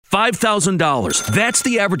$5,000. That's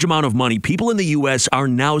the average amount of money people in the U.S. are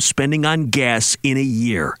now spending on gas in a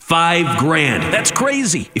year. $5,000. That's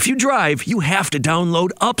crazy. If you drive, you have to download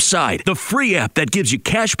Upside, the free app that gives you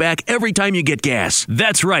cash back every time you get gas.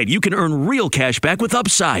 That's right. You can earn real cash back with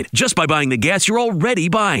Upside just by buying the gas you're already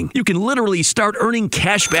buying. You can literally start earning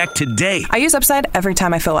cash back today. I use Upside every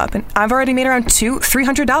time I fill up, and I've already made around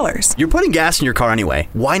 $300. You're putting gas in your car anyway.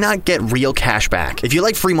 Why not get real cash back? If you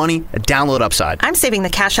like free money, download Upside. I'm saving the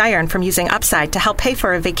cash I earn from using Upside to help pay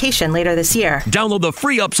for a vacation later this year. Download the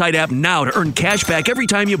free Upside app now to earn cash back every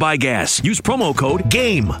time you buy gas. Use promo code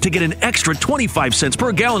GAME to get an extra 25 cents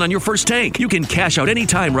per gallon on your first tank. You can cash out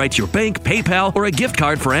anytime right to your bank, PayPal, or a gift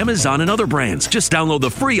card for Amazon and other brands. Just download the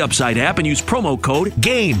free Upside app and use promo code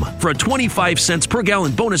GAME for a 25 cents per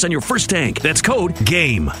gallon bonus on your first tank. That's code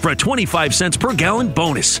GAME for a 25 cents per gallon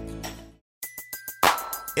bonus.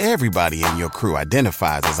 Everybody in your crew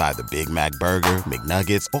identifies as either Big Mac Burger,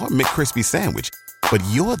 McNuggets, or McCrispy Sandwich. But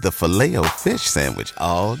you're the Filet-O-Fish Sandwich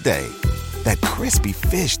all day. That crispy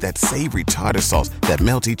fish, that savory tartar sauce, that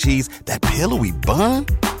melty cheese, that pillowy bun.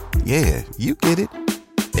 Yeah, you get it.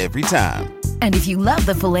 Every time. And if you love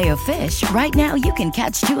the Filet-O-Fish, right now you can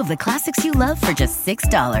catch two of the classics you love for just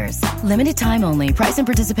 $6. Limited time only. Price and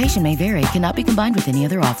participation may vary. Cannot be combined with any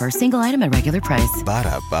other offer. Single item at regular price.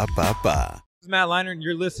 Ba-da-ba-ba-ba. This is Matt Leinart, and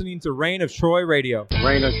you're listening to Reign of Troy Radio.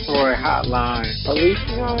 Reign of Troy Hotline.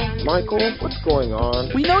 Alicia, Michael, what's going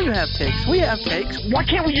on? We know you have takes. We have takes. Why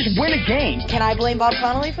can't we just win a game? Can I blame Bob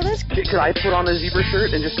Connolly for this? Could I put on a zebra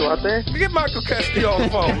shirt and just go out there? Get Michael Castillo on the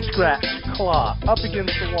phone. Scratch, claw, up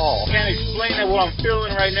against the wall. Can't explain that what I'm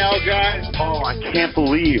feeling right now, guys. Oh, I can't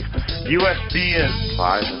believe USC is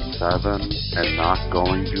 5-7 and not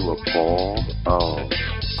going to a bowl. Oh.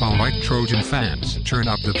 All right, Trojan fans, turn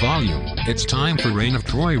up the volume. It's time for Reign of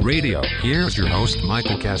Troy Radio. Here's your host,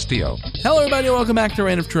 Michael Castillo. Hello, everybody. Welcome back to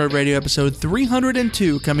Reign of Troy Radio, episode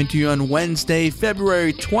 302, coming to you on Wednesday,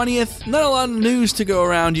 February 20th. Not a lot of news to go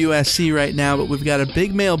around USC right now, but we've got a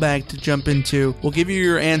big mailbag to jump into. We'll give you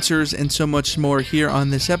your answers and so much more here on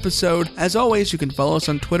this episode. As always, you can follow us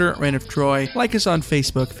on Twitter at Reign of Troy, like us on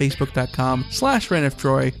Facebook, facebook.com/Reign of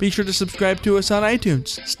Troy. Be sure to subscribe to us on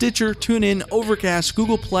iTunes, Stitcher, TuneIn, Overcast,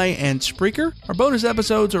 Google Play, and Spreaker. Our bonus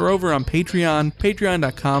episodes are over on Patreon,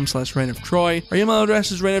 patreon.com/Reign of Troy. Our email address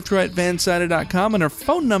is reignoftroy@vansided.com, and our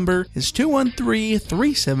phone number is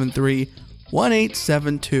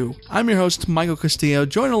 213-373-1872. I'm your host, Michael Castillo,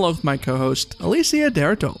 joined along with my co-host, Alicia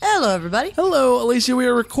Derato. Hello, everybody. Hello, Alicia. We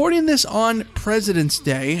are recording this on President's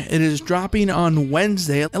Day. It is dropping on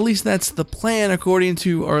Wednesday. At least that's the plan according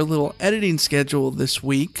to our little editing schedule this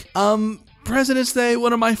week. President's Day,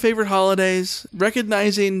 one of my favorite holidays,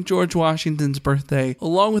 recognizing George Washington's birthday,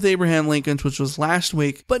 along with Abraham Lincoln's, which was last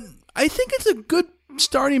week. But I think it's a good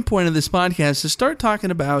starting point of this podcast to start talking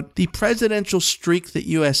about the presidential streak that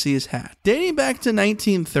USC has had. Dating back to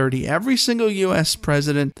 1930, every single U.S.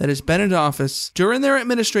 president that has been in office, during their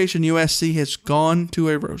administration, USC has gone to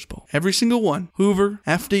a Rose Bowl. Every single one. Hoover,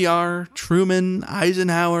 FDR, Truman,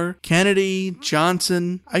 Eisenhower, Kennedy,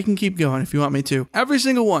 Johnson. I can keep going if you want me to. Every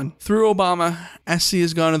single one. Through Obama, SC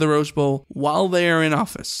has gone to the Rose Bowl while they are in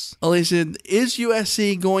office. Alicia, is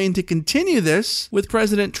USC going to continue this with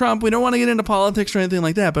President Trump? We don't want to get into politics or anything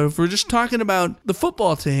like that, but if we're just talking about the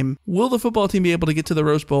football team, will the football team be able to get to the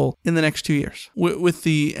Rose Bowl in the next 2 years with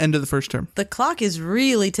the end of the first term? The clock is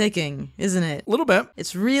really ticking, isn't it? A little bit.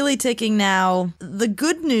 It's really ticking now. The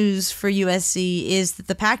good news for USC is that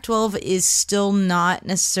the Pac-12 is still not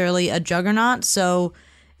necessarily a juggernaut, so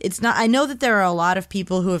it's not. I know that there are a lot of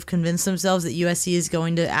people who have convinced themselves that USC is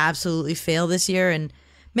going to absolutely fail this year, and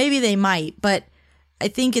maybe they might, but I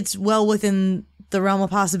think it's well within the realm of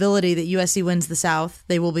possibility that USC wins the South.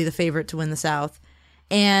 They will be the favorite to win the South.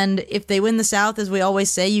 And if they win the South, as we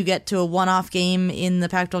always say, you get to a one-off game in the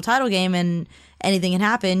Pac-12 title game and anything can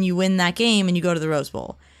happen. You win that game and you go to the Rose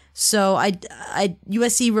Bowl. So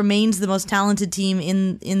USC remains the most talented team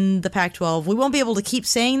in the Pac-12. We won't be able to keep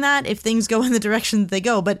saying that if things go in the direction that they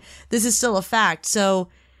go, but this is still a fact. So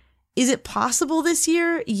is it possible this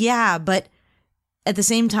year? Yeah, but at the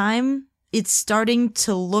same time, it's starting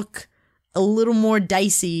to look a little more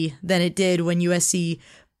dicey than it did when USC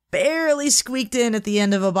barely squeaked in at the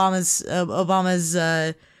end of Obama's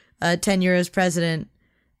tenure as president.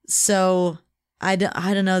 So I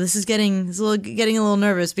don't know. This is getting a little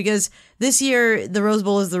nervous because this year the Rose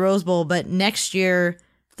Bowl is the Rose Bowl, but next year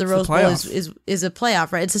the Rose Bowl is a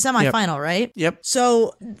playoff, right? It's a semifinal, right? Yep.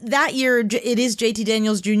 So that year it is JT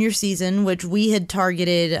Daniels Jr. season, which we had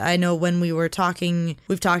targeted. I know when we were talking,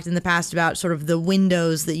 we've talked in the past about sort of the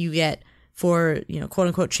windows that you get for, quote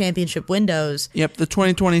unquote championship windows. Yep, the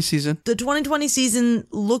 2020 season. The 2020 season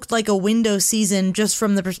looked like a window season just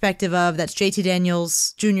from the perspective of that's JT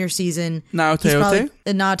Daniels' junior season. Nao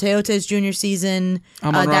Teote's junior season.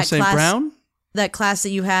 Amon-Ra St. Brown. That class that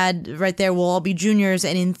you had right there will all be juniors,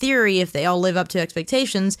 and in theory, if they all live up to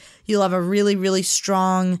expectations, you'll have a really, really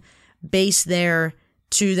strong base there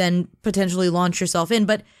to then potentially launch yourself in.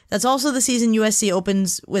 But that's also the season USC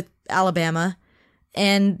opens with Alabama.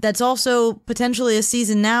 And that's also potentially a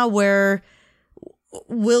season now where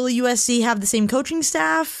will USC have the same coaching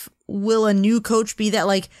staff? Will a new coach be that?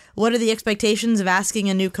 Like, what are the expectations of asking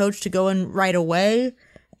a new coach to go in right away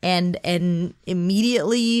and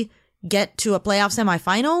immediately get to a playoff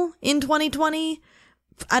semifinal in 2020?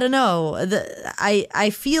 I don't know. I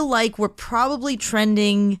feel like we're probably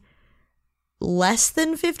trending less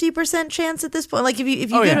than 50% chance at this point. Like if you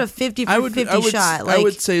go to a 50-50 shot, like I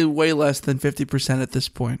would say way less than 50% at this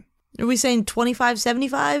point. Are we saying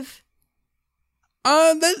 25-75?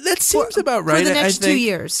 That seems about right. For the next 2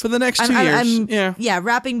 years. For the next 2 years. Yeah,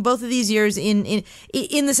 wrapping both of these years in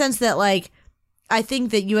the sense that, like, I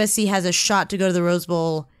think that USC has a shot to go to the Rose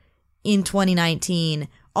Bowl in 2019.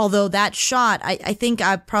 Although that shot, I think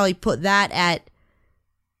I'd probably put that at,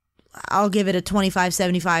 I'll give it a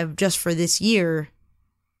 25-75 just for this year.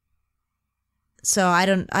 So I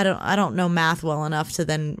don't know math well enough to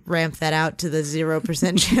then ramp that out to the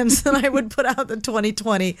 0% chance that I would put out the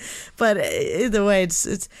 2020. But either way,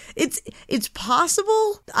 it's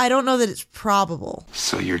possible. I don't know that it's probable.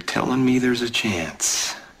 So you're telling me there's a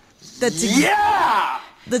chance?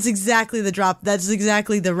 That's exactly the drop. That's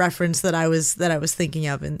exactly the reference that I was thinking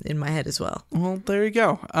of in my head as well. Well, there you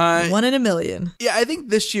go. 1 in a million. Yeah, I think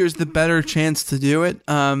this year is the better chance to do it.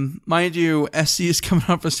 Mind you, SC is coming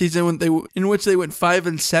off a season in which they went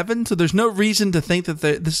 5-7, so there's no reason to think that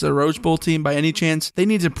this is a Rose Bowl team by any chance. They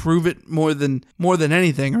need to prove it more than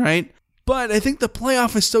anything, right? But I think the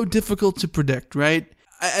playoff is so difficult to predict, right?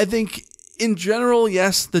 I think in general,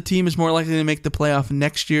 yes, the team is more likely to make the playoff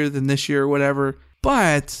next year than this year or whatever.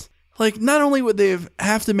 But, like, not only would they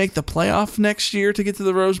have to make the playoff next year to get to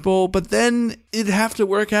the Rose Bowl, but then it'd have to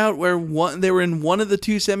work out where they were in one of the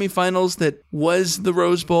two semifinals that was the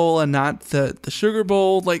Rose Bowl and not the Sugar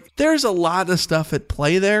Bowl. Like, there's a lot of stuff at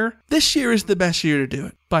play there. This year is the best year to do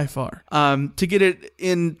it, by far, to get it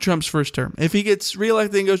in Trump's first term. If he gets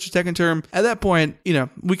reelected and goes to second term, at that point,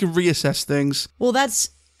 we can reassess things. Well, that's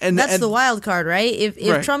the wild card, right? If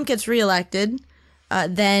right. Trump gets reelected...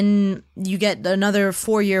 then you get another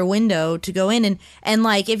 4-year window to go in. And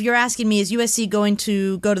like, if you're asking me, is USC going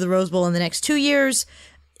to go to the Rose Bowl in the next 2 years?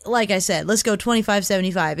 Like I said, let's go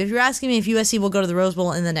 25-75. If you're asking me if USC will go to the Rose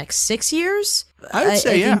Bowl in the next 6 years, I'd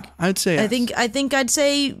say yes. I think I'd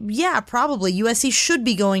say, yeah, probably. USC should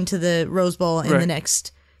be going to the Rose Bowl in the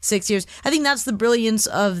next 6 years. I think that's the brilliance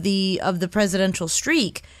of the presidential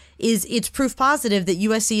streak, is it's proof positive that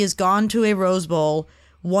USC has gone to a Rose Bowl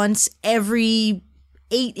once every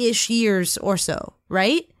 8-ish years or so,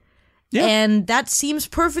 right? Yeah. And that seems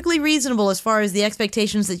perfectly reasonable as far as the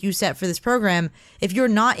expectations that you set for this program. If you're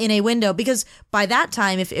not in a window, because by that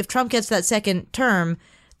time, if Trump gets that second term,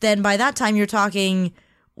 then by that time you're talking,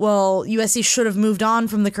 well, USC should have moved on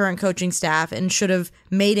from the current coaching staff and should have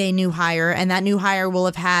made a new hire, and that new hire will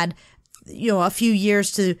have had, a few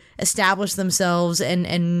years to establish themselves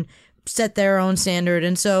and set their own standard.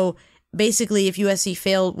 And so basically, if USC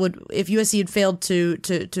had failed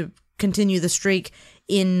to continue the streak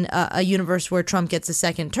in a universe where Trump gets a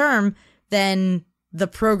second term, then the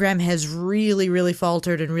program has really, really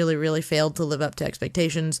faltered and really, really failed to live up to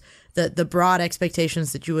expectations, the broad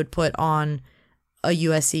expectations that you would put on a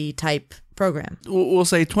USC type program. We'll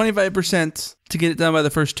say 25% to get it done by the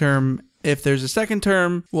first term. If there's a second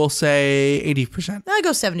term, we'll say 80%. I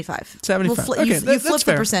go 75. 75. Okay, you flip the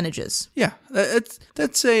fair. percentages. Yeah,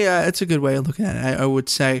 that's a good way of looking at it, I would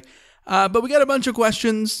say. But we got a bunch of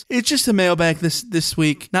questions. It's just a mailbag this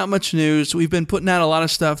week. Not much news. We've been putting out a lot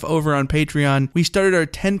of stuff over on Patreon. We started our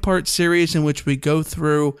 10-part series in which we go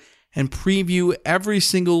through and preview every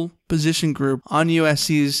single position group on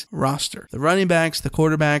USC's roster. The running backs, the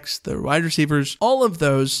quarterbacks, the wide receivers, all of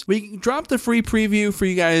those. We dropped a free preview for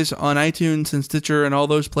you guys on iTunes and Stitcher and all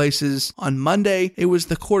those places on Monday. It was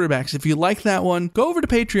the quarterbacks. If you like that one, go over to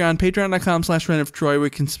Patreon, patreon.com/RainofTroy, where you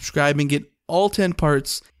can subscribe and get all 10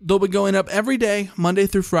 parts. They'll be going up every day, Monday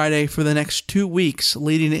through Friday, for the next 2 weeks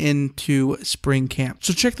leading into spring camp.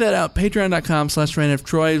 So check that out,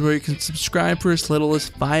 patreon.com/RainofTroy, where you can subscribe for as little as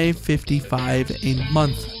 $5.55 a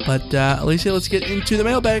month. But Alicia, let's get into the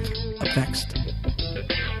mailbag up next.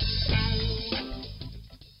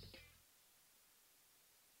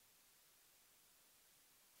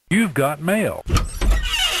 You've got mail.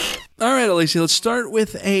 All right, Alicia, let's start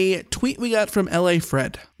with a tweet we got from LA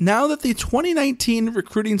Fred. Now that the 2019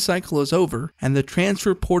 recruiting cycle is over and the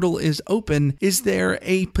transfer portal is open, is there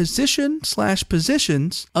a positions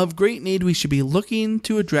of great need we should be looking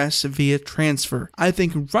to address via transfer? I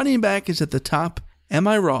think running back is at the top. Am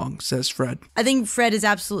I wrong, says Fred? I think Fred is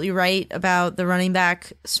absolutely right about the running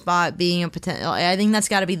back spot being a potential. I think that's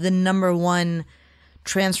got to be the number one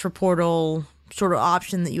transfer portal sort of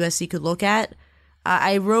option that USC could look at.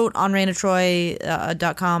 I wrote on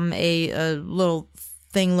RainaTroy.com a little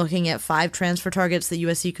thing looking at 5 transfer targets that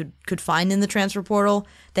USC could find in the transfer portal.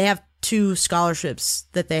 They have 2 scholarships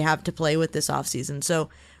that they have to play with this offseason. So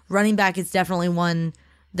running back is definitely one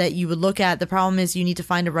that you would look at. The problem is you need to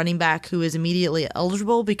find a running back who is immediately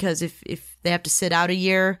eligible, because if they have to sit out a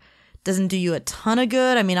year, it doesn't do you a ton of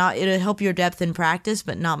good. I mean, it'll help your depth in practice,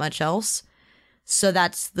 but not much else. So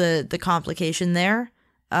that's the complication there.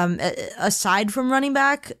 Aside from running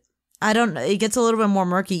back, it gets a little bit more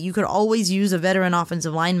murky. You could always use a veteran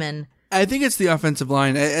offensive lineman. I think it's the offensive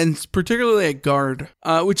line, and particularly at guard,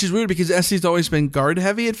 which is weird because SC's always been guard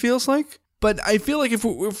heavy, it feels like. But I feel like if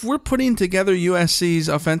we're putting together USC's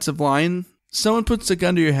offensive line, someone puts a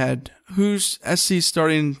gun to your head. Who's SC's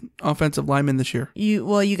starting offensive lineman this year?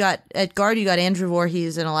 You got at guard, you got Andrew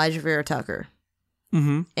Voorhees and Elijah Vera Tucker.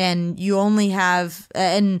 Mm-hmm. And you only have,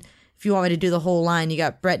 and if you want me to do the whole line, you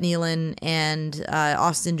got Brett Nealon and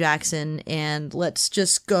Austin Jackson, and let's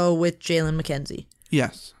just go with Jalen McKenzie.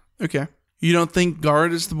 Yes. Okay. You don't think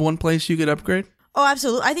guard is the one place you could upgrade? Oh,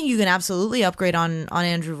 absolutely. I think you can absolutely upgrade on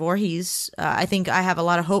Andrew Voorhees. I think I have a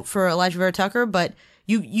lot of hope for Elijah Vera Tucker, but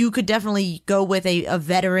you could definitely go with a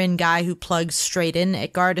veteran guy who plugs straight in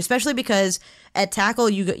at guard, especially because at tackle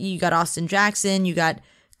you got Austin Jackson, you got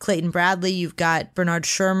Clayton Bradley, you've got Bernard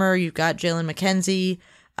Shermer, you've got Jalen McKenzie.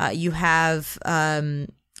 You have,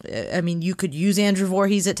 you could use Andrew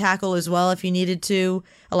Voorhees at tackle as well if you needed to.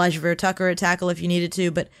 Elijah Vera Tucker at tackle if you needed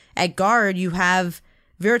to. But at guard, you have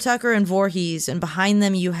Vera Tucker and Voorhees, and behind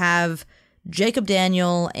them you have Jacob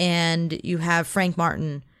Daniel and you have Frank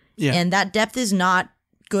Martin. Yeah. And that depth is not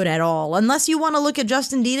good at all. Unless you want to look at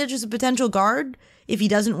Justin Dedich as a potential guard, if he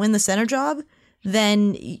doesn't win the center job,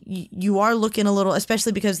 then you are looking a little,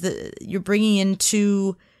 especially because you're bringing in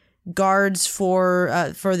 2 guards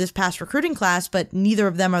for this past recruiting class, but neither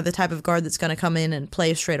of them are the type of guard that's going to come in and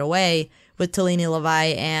play straight away with Talini Levi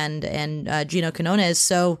and Gino Quinones.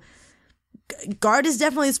 So guard is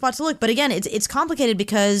definitely the spot to look. But again, it's complicated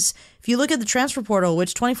because if you look at the transfer portal,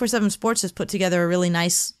 which 24/7 Sports has put together a really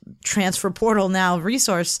nice transfer portal now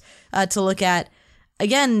resource to look at,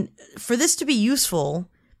 again, for this to be useful,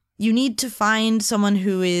 you need to find someone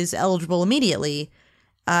who is eligible immediately.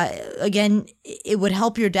 Again, it would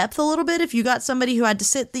help your depth a little bit if you got somebody who had to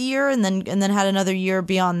sit the year and then had another year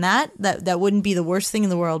beyond that. That wouldn't be the worst thing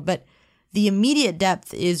in the world. But the immediate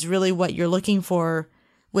depth is really what you're looking for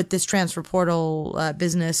with this transfer portal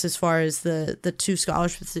business, as far as the 2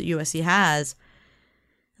 scholarships that USC has.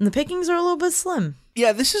 And the pickings are a little bit slim.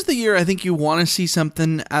 Yeah, this is the year I think you want to see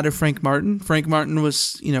something out of Frank Martin. Frank Martin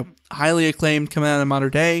was, highly acclaimed coming out of Modern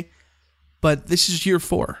Day, but this is year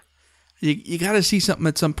 4. You got to see something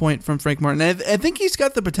at some point from Frank Martin. I think he's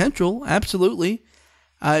got the potential, absolutely.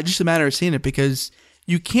 Just a matter of seeing it, because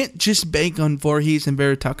you can't just bank on Voorhees and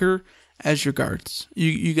Vera Tucker as your guards.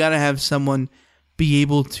 You got to have someone be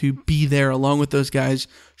able to be there along with those guys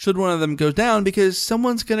should one of them go down, because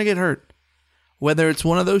someone's going to get hurt. Whether it's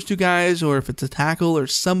one of those 2 guys or if it's a tackle or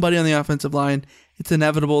somebody on the offensive line, it's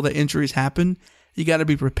inevitable that injuries happen. You got to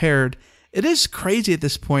be prepared. It is crazy at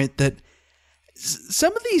this point that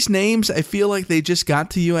some of these names, I feel like they just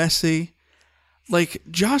got to USC. Like,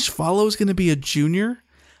 Josh Follow is going to be a junior.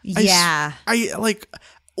 Yeah.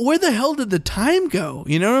 Where the hell did the time go?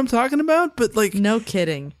 You know what I'm talking about? But no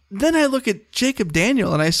kidding. Then I look at Jacob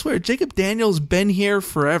Daniel, and I swear, Jacob Daniel's been here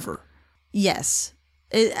forever. Yes.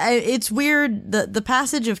 It's weird, the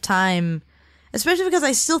passage of time, especially because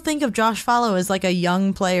I still think of Josh Follow as like a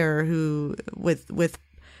young player who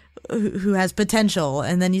has potential,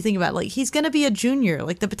 and then you think about he's going to be a junior.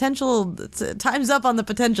 Like, the potential, time's up on the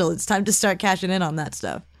potential. It's time to start cashing in on that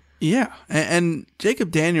stuff. Yeah, and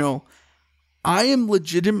Jacob Daniel, I am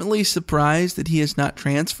legitimately surprised that he has not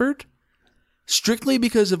transferred, strictly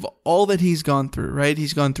because of all that he's gone through, right?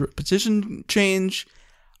 He's gone through a position change.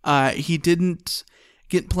 He didn't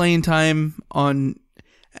get playing time on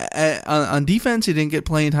defense. He didn't get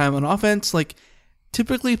playing time on offense.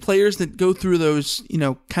 Typically, players that go through those,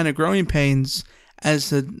 kind of growing pains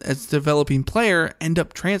as a developing player end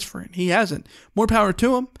up transferring. He hasn't. More power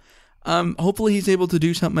to him. Hopefully, he's able to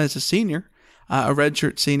do something as a senior. a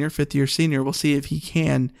redshirt senior, fifth-year senior. We'll see if he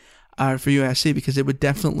can for USC, because it would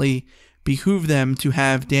definitely behoove them to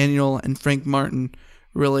have Daniel and Frank Martin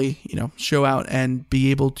really, show out and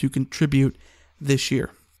be able to contribute this year.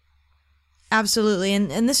 Absolutely.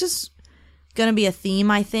 And this is going to be a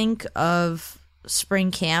theme, I think, of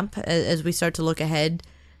spring camp as we start to look ahead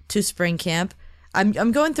to spring camp.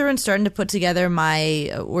 I'm going through and starting to put together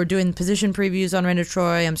we're doing position previews on Reign of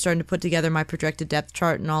Troy. I'm starting to put together my projected depth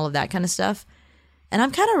chart and all of that kind of stuff. And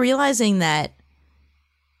I'm kind of realizing that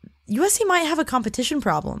USC might have a competition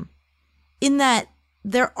problem in that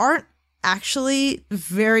there aren't actually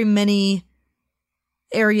very many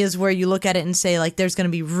areas where you look at it and say, like, there's going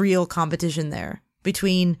to be real competition there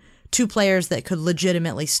between two players that could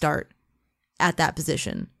legitimately start at that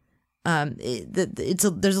position. There's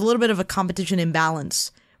a little bit of a competition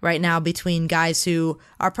imbalance right now between guys who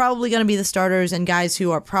are probably going to be the starters and guys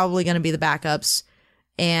who are probably going to be the backups.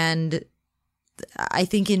 And I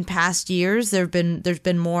think in past years there's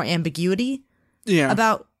been more ambiguity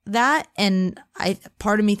about that, and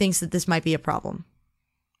part of me thinks that this might be a problem.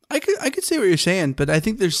 I could see what you're saying, but I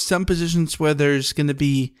think there's some positions where there's going to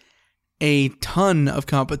be a ton of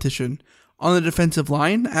competition. On the defensive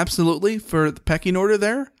line, absolutely, for the pecking order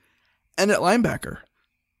there, and at linebacker.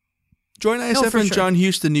 Join ISF and John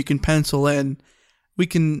Houston, you can pencil in. We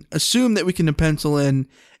can assume that we can pencil in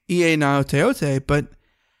E.A. Naoteote, but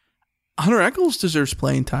Hunter Echols deserves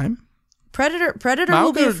playing time. Predator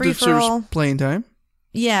will be a free-for-all. Deserves playing time.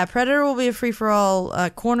 Yeah, Predator will be a free-for-all.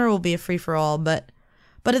 Corner will be a free-for-all, but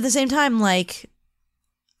at the same time, like,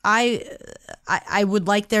 I would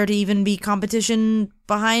like there to even be competition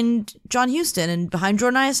behind John Houston and behind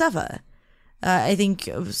Jordan Iosefa. I think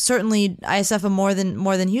certainly Iosefa more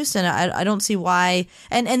than Houston. I don't see why,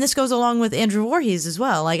 and this goes along with Andrew Voorhees as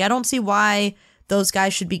well. Like, I don't see why those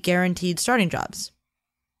guys should be guaranteed starting jobs.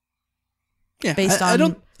 Yeah, I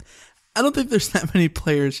don't think there's that many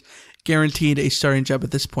players guaranteed a starting job at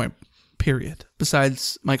this point. Period.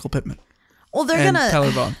 Besides Michael Pittman. Well, they're and gonna Tyler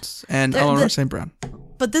Vaughns and Eleanor St. Brown.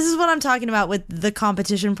 But this is what I'm talking about with the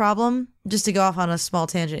competition problem. Just to go off on a small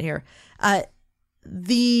tangent here, I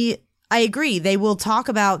agree. They will talk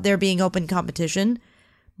about there being open competition,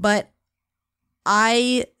 but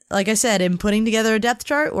like I said, am putting together a depth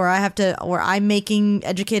chart where I'm making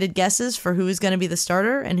educated guesses for who is going to be the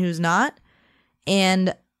starter and who's not,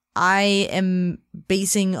 and I am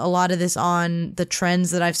basing a lot of this on the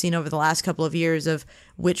trends that I've seen over the last couple of years of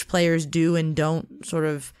which players do and don't sort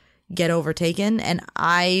of get overtaken. And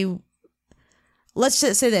let's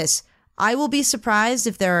just say this, I will be surprised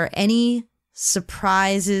if there are any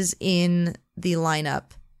surprises in the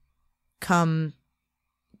lineup come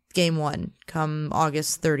game one, come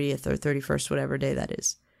August 30th or 31st, whatever day that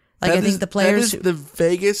is. Like, I think the players... That is the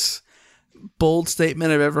vaguest, bold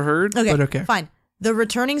statement I've ever heard. Okay, but okay. Fine. The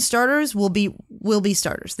returning starters will be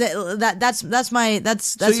starters. That's what I'm saying.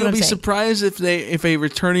 So you'll be surprised if a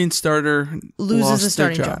returning starter loses a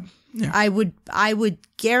starting job. Yeah. I would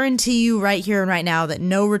guarantee you right here and right now that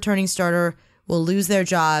no returning starter will lose their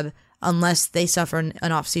job unless they suffer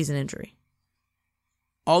an off-season injury.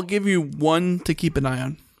 I'll give you one to keep an eye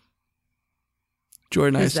on.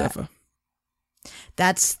 Jordan Iosefa.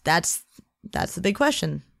 That's the big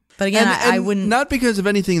question. But again, I wouldn't... Not because of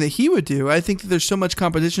anything that he would do. I think that there's so much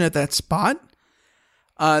competition at that spot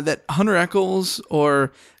that Hunter Echols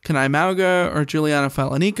or Kanai Mauga or Juliana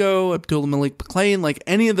Falanico, Abdullah Malik McClain, like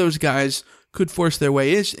any of those guys could force their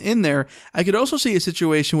way in there. I could also see a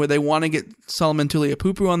situation where they want to get Solomon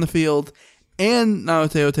Tuliaupupu on the field and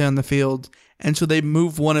Naoteote on the field, and so they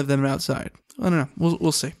move one of them outside. I don't know.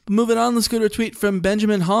 We'll see. Moving on, let's go to a tweet from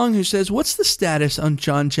Benjamin Hong, who says, "What's the status on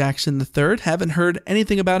John Jackson III? Haven't heard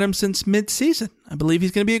anything about him since mid-season. I believe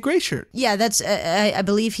he's going to be a gray shirt." Yeah, that's. I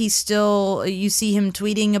believe he's still. You see him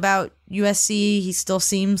tweeting about USC. He still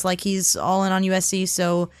seems like he's all in on USC.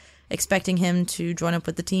 So, expecting him to join up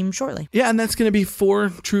with the team shortly. Yeah, and that's going to be 4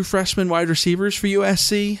 true freshman wide receivers for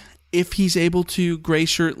USC if he's able to gray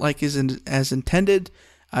shirt like as intended.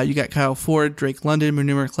 You got Kyle Ford, Drake London,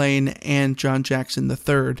 Manu McClain, and John Jackson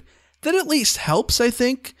III. That at least helps, I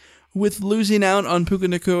think, with losing out on Puka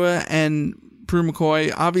Nacua and Prue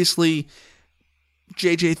McCoy. Obviously,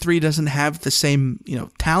 JJ3 doesn't have the same,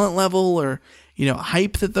 talent level or,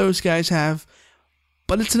 hype that those guys have.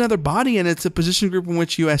 But it's another body, and it's a position group in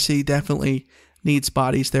which USC definitely needs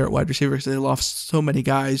bodies there at wide receiver because they lost so many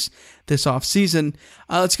guys this offseason.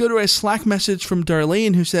 Let's go to a Slack message from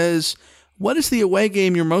Darlene who says, "What is the away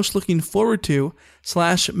game you're most looking forward to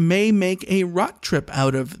 / may make a road trip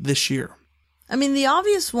out of this year?" I mean, the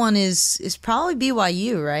obvious one is probably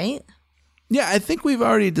BYU, right? Yeah, I think we've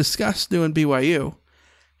already discussed doing BYU.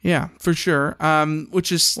 Yeah, for sure.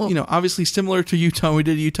 Which is, obviously similar to Utah. We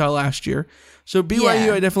did Utah last year. So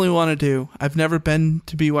BYU, I definitely want to do. I've never been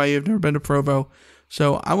to BYU. I've never been to Provo.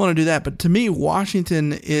 So I want to do that. But to me,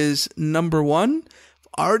 Washington is number one.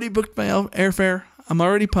 I've already booked my airfare. I'm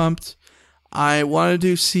already pumped. I want to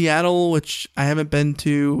do Seattle, which I haven't been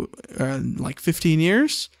to in like 15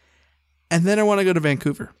 years. And then I want to go to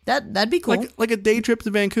Vancouver. That'd be cool. Like a day trip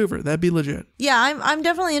to Vancouver. That'd be legit. Yeah, I'm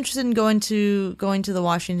definitely interested in going to the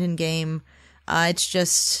Washington game. It's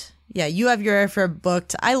just, you have your airfare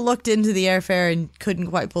booked. I looked into the airfare and couldn't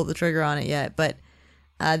quite pull the trigger on it yet, but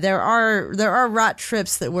there are route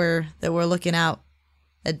trips that we're looking out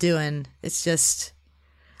at doing. It's just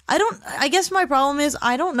I guess my problem is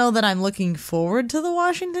I don't know that I'm looking forward to the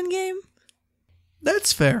Washington game.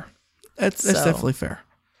 That's fair. That's definitely fair.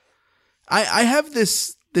 I have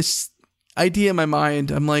this idea in my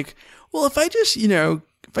mind. I'm like, well, if I just,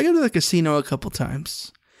 if I go to the casino a couple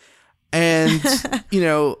times and,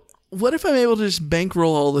 what if I'm able to just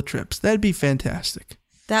bankroll all the trips? That'd be fantastic.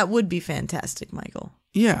 That would be fantastic, Michael.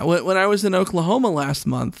 Yeah. When I was in Oklahoma last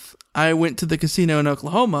month, I went to the casino in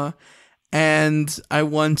Oklahoma and I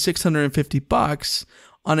won $650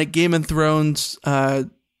 on a Game of Thrones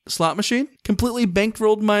slot machine. Completely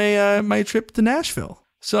bankrolled my trip to Nashville.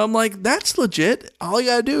 So I'm like, that's legit. All you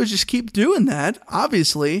gotta do is just keep doing that.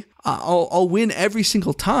 Obviously, I'll win every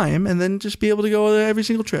single time, and then just be able to go every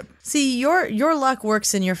single trip. See, your luck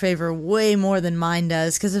works in your favor way more than mine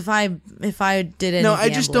does. Because if I did any I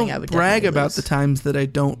just don't brag about the times that I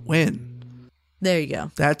don't win. There you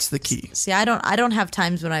go. That's the key. See, I don't have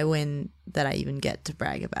times when I win that I even get to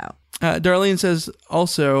brag about. Darlene says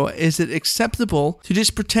also, is it acceptable to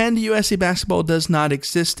just pretend USC basketball does not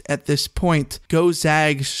exist at this point? Go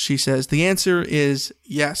Zags, she says. The answer is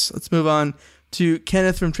yes. Let's move on to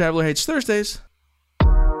Kenneth from Traveler Hates Thursdays.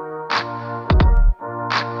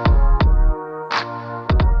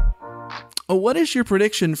 What is your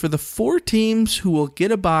prediction for the 4 teams who will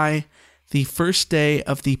get a bye the first day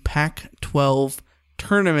of the Pac-12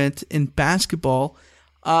 tournament in basketball?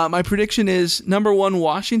 My prediction is number 1,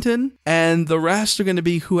 Washington, and the rest are going to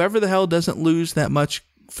be whoever the hell doesn't lose that much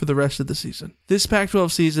for the rest of the season. This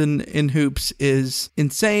Pac-12 season in hoops is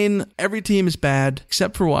insane. Every team is bad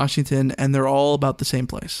except for Washington, and they're all about the same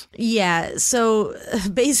place. Yeah, so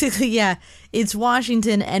basically, it's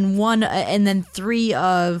Washington and then 3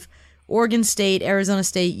 of Oregon State, Arizona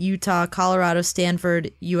State, Utah, Colorado,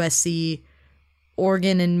 Stanford, USC,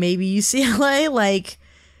 Oregon, and maybe UCLA.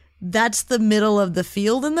 That's the middle of the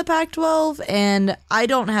field in the Pac-12, and I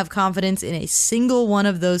don't have confidence in a single one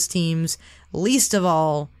of those teams, least of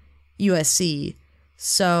all USC.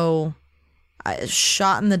 So,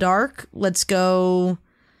 shot in the dark. Let's go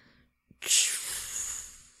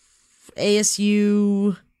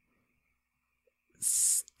ASU,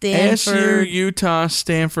 Stanford. ASU, Utah,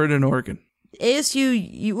 Stanford, and Oregon. ASU,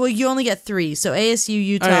 you only get 3, so ASU,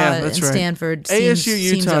 Utah, and Stanford. ASU,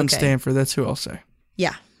 Utah, and okay. Stanford, that's who I'll say.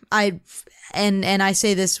 Yeah. I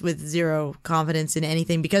say this with zero confidence in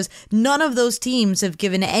anything because none of those teams have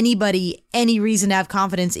given anybody any reason to have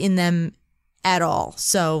confidence in them at all.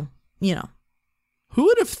 So, Who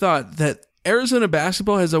would have thought that Arizona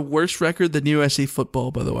basketball has a worse record than USC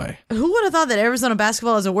football, by the way? Who would have thought that Arizona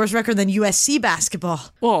basketball has a worse record than USC basketball?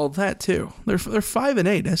 Well, that too. They're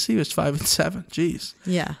 5-8. SC was 5-7. Jeez.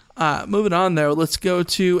 Yeah. Moving on, though, let's go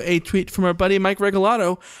to a tweet from our buddy Mike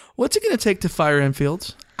Regalado. What's it going to take to fire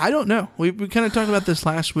Enfield? I don't know. We kind of talked about this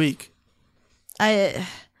last week. I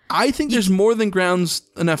think there's more than grounds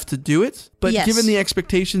enough to do it, but given the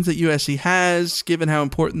expectations that USC has, given how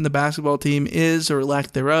important the basketball team is or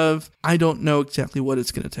lack thereof, I don't know exactly what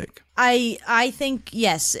it's going to take. I think,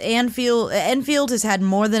 yes, Enfield has had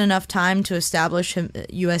more than enough time to establish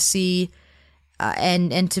USC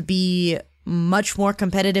and to be much more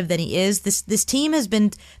competitive than he is. This team has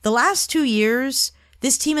been, the last 2 years,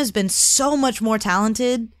 this team has been so much more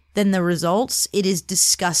talented than the results. It is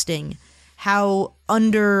disgusting how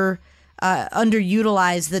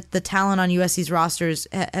underutilized the talent on USC's rosters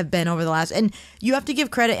have been over the last. And you have to give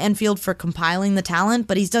credit Enfield for compiling the talent,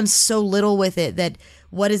 but he's done so little with it that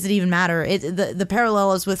what does it even matter? The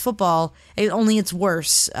parallel is with football. Only it's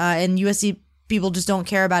worse. And USC people just don't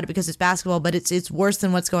care about it because it's basketball, but it's worse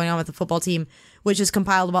than what's going on with the football team, which has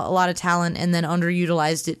compiled a lot of talent and then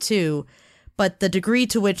underutilized it too. But the degree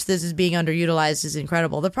to which this is being underutilized is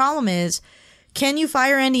incredible. The problem is, can you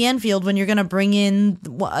fire Andy Enfield when you're going to bring in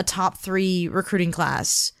a top 3 recruiting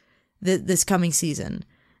class this coming season?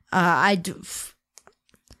 I don't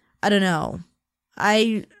know.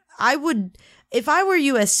 I would, if I were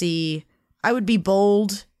USC, I would be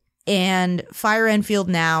bold and fire Enfield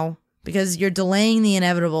now, because you're delaying the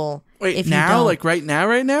inevitable. Wait, if now? You don't. Like right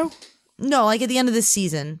now? No, like at the end of this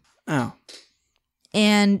season. Oh.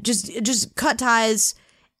 And just cut ties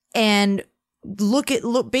and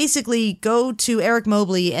basically go to Eric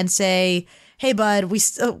Mobley and say, hey, bud,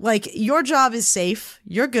 your job is safe.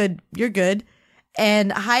 You're good.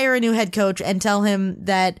 And hire a new head coach and tell him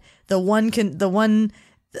that the one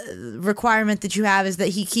requirement that you have is that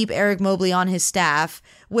he keep Eric Mobley on his staff,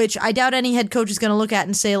 which I doubt any head coach is going to look at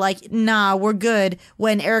and say, like, nah, we're good,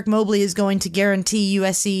 when Eric Mobley is going to guarantee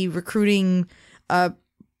USC recruiting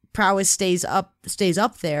prowess stays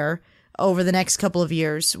up there over the next couple of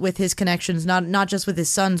years with his connections, not just with his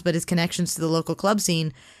sons, but his connections to the local club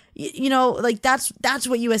scene. That's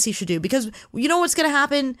what USC should do, because you know what's going to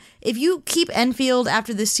happen if you keep Enfield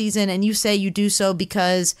after this season and you say you do so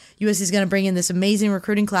because USC is going to bring in this amazing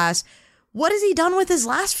recruiting class. What has he done with his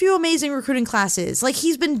last few amazing recruiting classes? Like,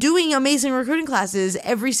 he's been doing amazing recruiting classes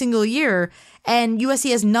every single year, and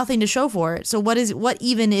USC has nothing to show for it. So what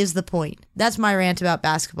even is the point? That's my rant about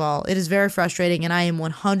basketball. It is very frustrating, and I am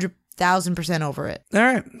 100,000% over it. All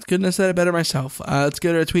right. Couldn't have said it better myself. Let's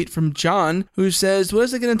go to a tweet from John, who says, what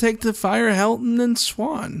is it going to take to fire Helton and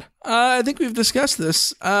Swan? I think we've discussed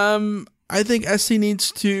this. I think SC needs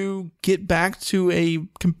to get back to a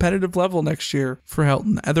competitive level next year for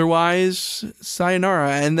Helton. Otherwise,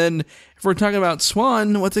 sayonara. And then if we're talking about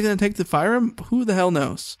Swan, what's it going to take to fire him? Who the hell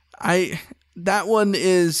knows? I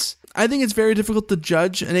think it's very difficult to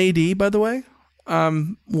judge an AD, by the way.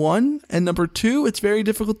 One, and number two, it's very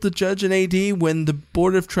difficult to judge an AD when the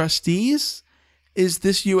board of trustees is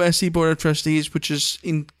this USC board of trustees, which is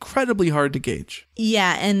incredibly hard to gauge.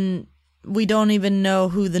 Yeah, and we don't even know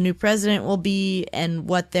who the new president will be and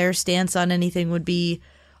what their stance on anything would be.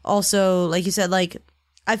 Also, like you said, like,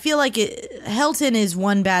 I feel like Helton is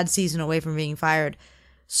one bad season away from being fired.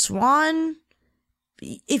 Swan,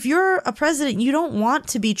 if you're a president, you don't want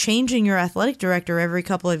to be changing your athletic director every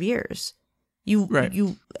couple of years.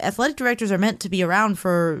 You athletic directors are meant to be around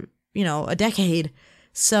for, a decade.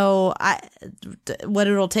 So what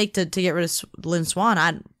it'll take to get rid of Lynn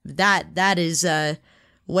Swan, that is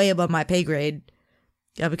way above my pay grade.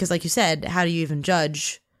 Because like you said, how do you even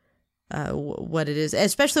judge what it is?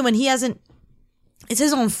 Especially when it's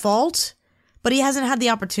his own fault, but he hasn't had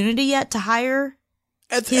the opportunity yet to hire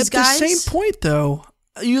his guys. At the same point, though,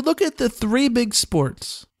 you look at the three big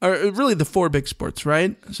sports, or really the four big sports,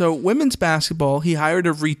 right? So women's basketball, he hired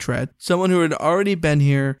a retread, someone who had already been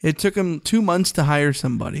here. It took him 2 months to hire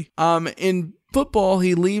somebody. In football,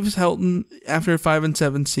 he leaves Helton after a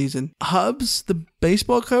 5-7 season. Hubbs, the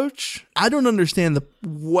baseball coach, I don't understand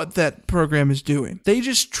what that program is doing. They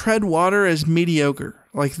just tread water as mediocre.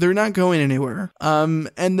 Like, they're not going anywhere. And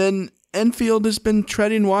then Enfield has been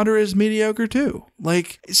treading water as mediocre too.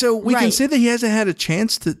 Like, so we can say that he hasn't had a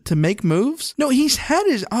chance to make moves? No, he's had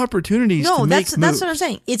his opportunities to make moves. No, that's what I'm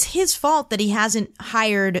saying. It's his fault that he hasn't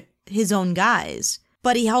hired his own guys,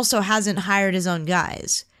 but he also hasn't hired his own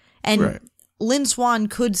guys. And Lynn Swan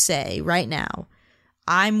could say right now,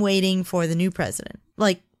 I'm waiting for the new president.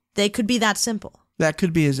 Like, they could be that simple. That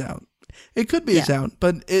could be his out. It could be his out,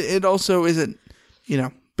 but it also isn't,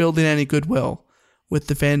 building any goodwill with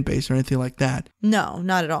the fan base or anything like that. No,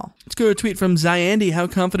 not at all. Let's go to a tweet from Zyandy. How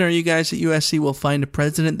confident are you guys that USC will find a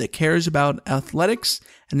president that cares about athletics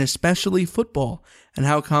and especially football? And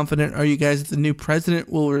how confident are you guys that the new president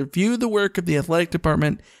will review the work of the athletic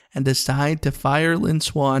department and decide to fire Lynn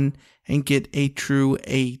Swan and get a true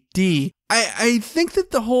AD? I think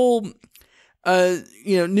that the whole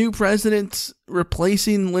new president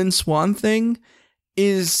replacing Lynn Swan thing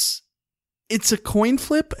it's a coin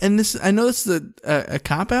flip, and I know this is a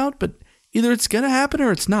cop-out, but either it's going to happen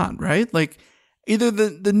or it's not, right? Like, either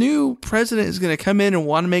the new president is going to come in and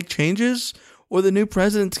want to make changes, or the new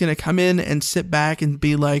president's going to come in and sit back and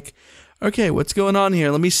be like, okay, what's going on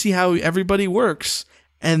here? Let me see how everybody works,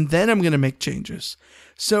 and then I'm going to make changes.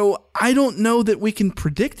 So I don't know that we can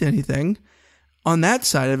predict anything on that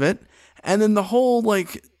side of it. And then the whole,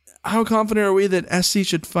 like, how confident are we that SC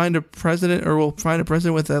should find a president, or will find a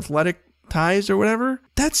president with athletic ties or whatever?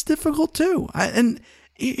 That's difficult too. And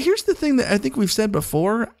here's the thing that I think we've said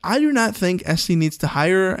before. I do not think SC needs to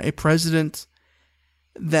hire a president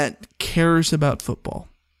that cares about football.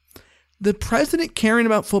 The president caring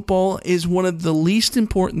about football is one of the least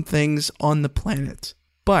important things on the planet.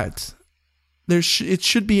 But it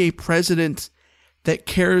should be a president that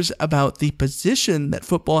cares about the position that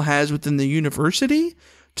football has within the university,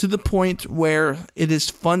 to the point where it is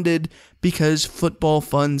funded because football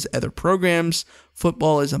funds other programs.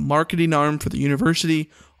 Football is a marketing arm for the university,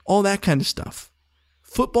 all that kind of stuff.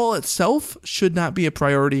 Football itself should not be a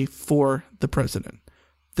priority for the president.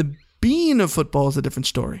 The being of football is a different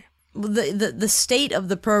story. The state of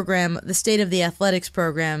the program, the state of the athletics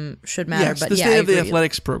program should matter. Yes, but the state I of the agree.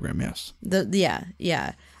 athletics program, yes.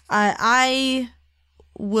 I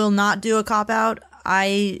will not do a cop-out.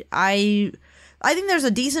 I think there's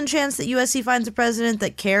a decent chance that USC finds a president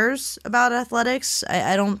that cares about athletics.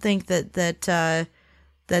 I don't think that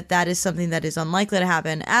is something that is unlikely to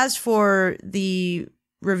happen. As for the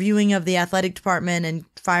reviewing of the athletic department and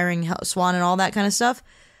firing Swan and all that kind of stuff,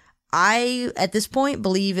 I, at this point,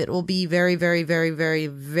 believe it will be very, very, very, very,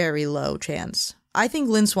 very low chance. I think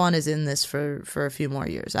Lynn Swan is in this for a few more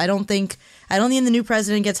years. I don't think the new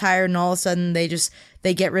president gets hired and all of a sudden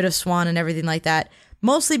they get rid of Swan and everything like that.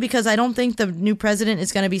 Mostly because I don't think the new president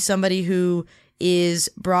is going to be somebody who is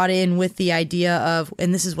brought in with the idea of,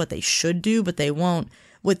 and this is what they should do, but they won't,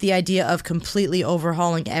 with the idea of completely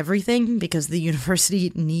overhauling everything because the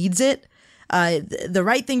university needs it. The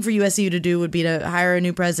right thing for USC to do would be to hire a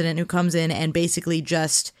new president who comes in and basically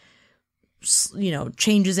just,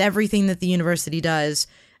 changes everything that the university does.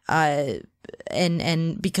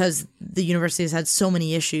 And because the university has had so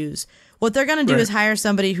many issues, what they're going to do is hire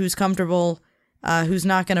somebody who's comfortable, who's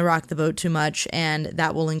not going to rock the boat too much. And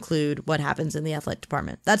that will include what happens in the athletic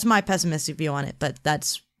department. That's my pessimistic view on it, but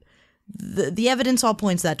that's the evidence all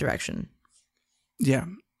points that direction. Yeah.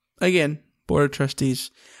 Again, Board of Trustees.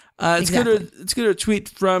 Let's go to a tweet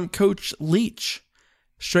from Coach Leach.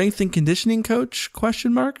 Strength and conditioning coach? ?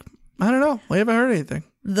 I don't know. We haven't heard anything.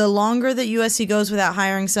 The longer that USC goes without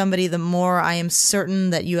hiring somebody, the more I am certain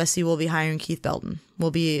that USC will be hiring Keith Belton.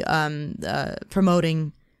 We'll be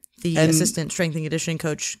promoting the assistant strength and conditioning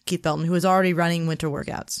coach, Keith Belton, who is already running winter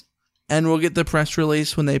workouts. And we'll get the press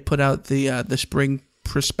release when they put out the spring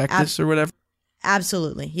prospectus or whatever?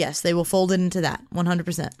 Absolutely. Yes, they will fold it into that.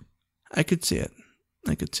 100%. I could see it.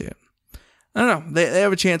 I don't know. They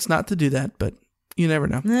have a chance not to do that, but you never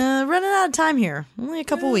know. Running out of time here. Only a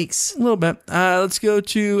couple weeks. A little bit. Let's go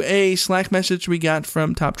to a Slack message we got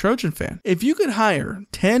from Top Trojan Fan. If you could hire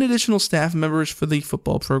 10 additional staff members for the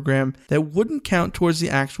football program that wouldn't count towards the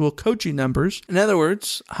actual coaching numbers, in other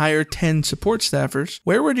words, hire 10 support staffers,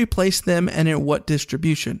 where would you place them and in what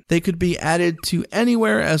distribution? They could be added to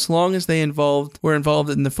anywhere as long as they were involved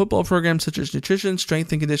in the football program, such as nutrition,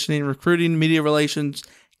 strength and conditioning, recruiting, media relations,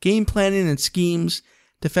 game planning and schemes,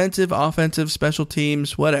 defensive, offensive, special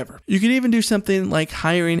teams, whatever. You could even do something like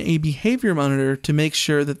hiring a behavior monitor to make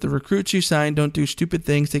sure that the recruits you sign don't do stupid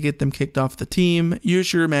things to get them kicked off the team.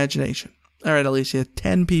 Use your imagination. All right, Alicia,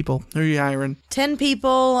 10 people. Who are you hiring? 10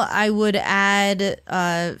 people. I would add,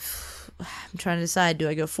 I'm trying to decide, do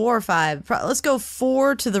I go 4 or 5? Let's go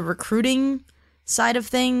 4 to the recruiting side of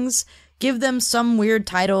things. Give them some weird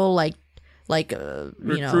title like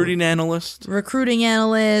recruiting analyst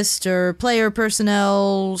or player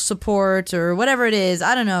personnel support or whatever it is.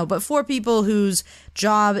 I don't know, but 4 people whose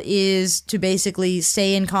job is to basically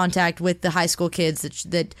stay in contact with the high school kids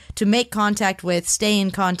that to make contact with, stay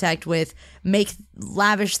in contact with,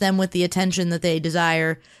 lavish them with the attention that they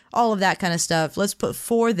desire, all of that kind of stuff. Let's put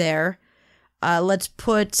 4 there. Let's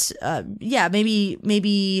put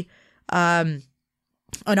maybe an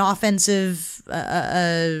offensive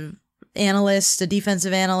analyst, a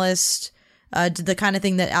defensive analyst, the kind of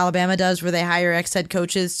thing that Alabama does where they hire ex-head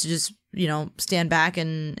coaches to just, stand back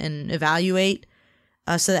and evaluate.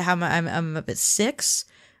 So that I'm up at 6.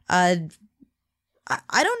 I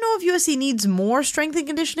don't know if USC needs more strength and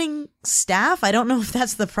conditioning staff. I don't know if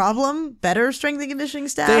that's the problem. Better strength and conditioning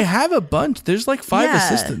staff. They have a bunch. There's like 5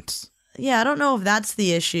 assistants. Yeah, I don't know if that's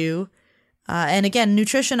the issue. And again,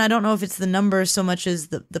 nutrition, I don't know if it's the numbers so much as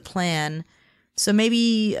the plan. So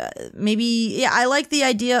maybe, I like the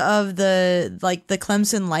idea of the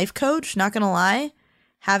Clemson life coach, not going to lie.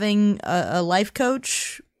 Having a life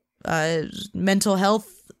coach, mental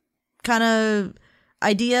health kind of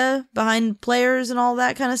idea behind players and all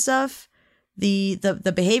that kind of stuff.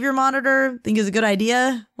 The behavior monitor, I think is a good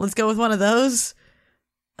idea. Let's go with one of those.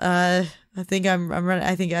 I think I'm running.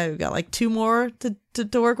 I think I've got like 2 more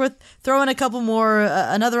to work with. Throw in a couple more,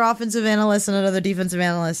 another offensive analyst and another defensive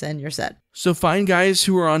analyst, and you're set. So find guys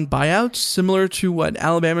who are on buyouts, similar to what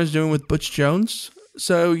Alabama's doing with Butch Jones.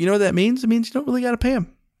 So you know what that means? It means you don't really got to pay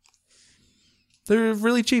them. They're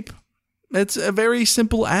really cheap. It's a very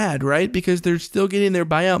simple ad, right? Because they're still getting their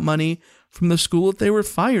buyout money from the school that they were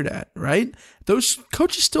fired at, right? Those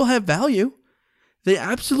coaches still have value. They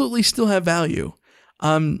absolutely still have value.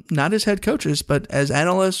 Not as head coaches, but as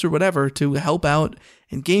analysts or whatever to help out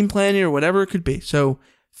in game planning or whatever it could be. So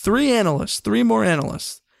 3 more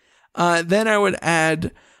analysts. Then I would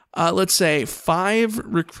add, let's say 5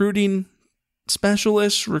 recruiting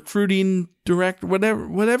specialists, recruiting director,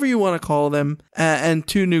 whatever you want to call them, and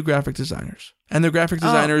 2 new graphic designers. And the graphic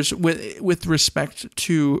designers with respect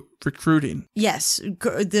to recruiting. Yes,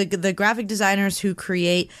 the graphic designers who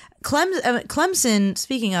create Clemson.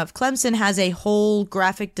 Speaking of, Clemson has a whole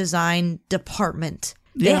graphic design department.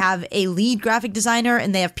 They have a lead graphic designer,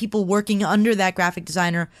 and they have people working under that graphic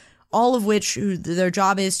designer, all of which their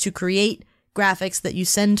job is to create graphics that you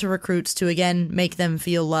send to recruits to, again, make them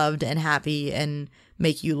feel loved and happy and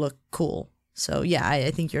make you look cool. So yeah,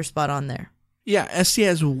 I think you're spot on there. Yeah, SC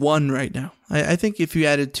has 1 right now. I think if you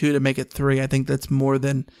added 2 to make it 3, I think that's more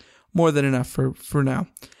than enough for now.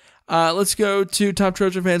 Let's go to Top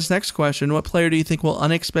Trojan Fans' next question. What player do you think will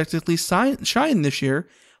unexpectedly shine this year?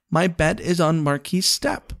 My bet is on Marquise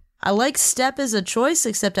Stepp. I like Stepp as a choice,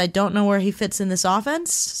 except I don't know where he fits in this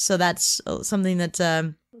offense. So that's something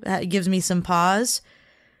that gives me some pause.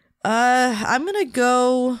 I'm going to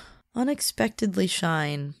go unexpectedly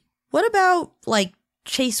shine. What about, like,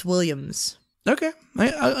 Chase Williams? Okay,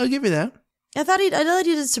 I'll give you that. I thought he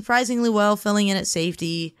did surprisingly well filling in at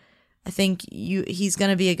safety. I think he's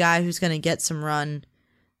going to be a guy who's going to get some run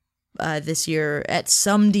this year at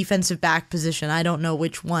some defensive back position. I don't know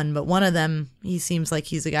which one, but one of them, he seems like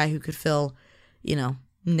he's a guy who could fill,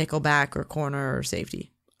 nickel back or corner or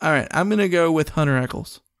safety. All right, I'm going to go with Hunter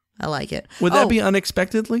Echols. I like it. Would that be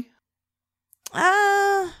unexpectedly?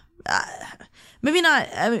 Maybe not.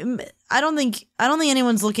 I don't think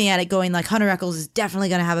anyone's looking at it going like Hunter Echols is definitely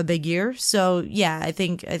going to have a big year. So yeah, I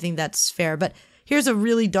think that's fair. But here's a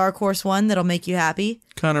really dark horse one that'll make you happy.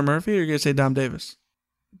 Connor Murphy, or you're going to say Dom Davis?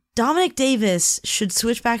 Dominic Davis should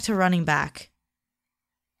switch back to running back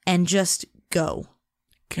and just go.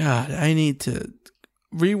 God, I need to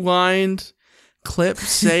rewind, clip,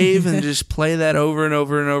 save, and just play that over and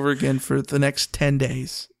over and over again for the next 10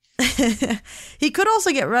 days. He could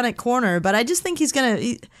also get run at corner, but I just think he's going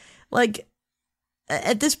to,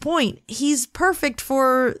 at this point, he's perfect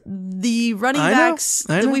for the running backs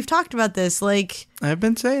that we've talked about this. Like, I've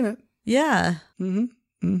been saying it. Yeah.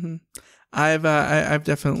 I've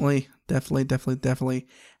definitely have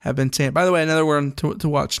been saying it. By the way, another one to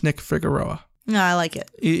watch, Nick Figueroa. No, I like it.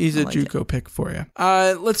 He's a JUCO pick for you.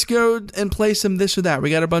 Let's go and play some this or that.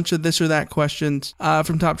 We got a bunch of this or that questions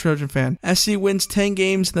from Top Trojan Fan. SC wins 10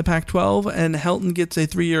 games in the Pac-12 and Helton gets a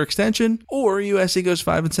 3-year extension, or USC goes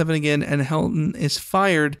 5-7 again and Helton is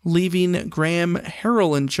fired, leaving Graham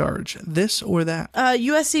Harrell in charge. This or that?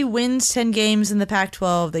 USC wins 10 games in the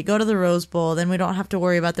Pac-12. They go to the Rose Bowl. Then we don't have to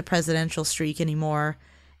worry about the presidential streak anymore.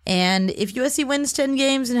 And if USC wins 10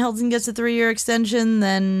 games and Helton gets a 3-year extension,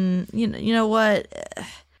 then you know what?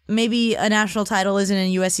 Maybe a national title isn't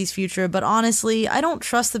in USC's future, but honestly, I don't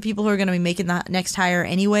trust the people who are going to be making the next hire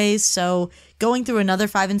anyways, so going through another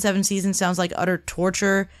 5-7 season sounds like utter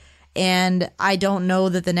torture, and I don't know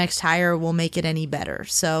that the next hire will make it any better.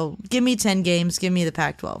 So give me 10 games, give me the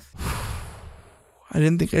Pac-12. I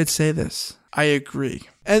didn't think I'd say this. I agree.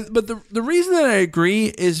 But the reason that I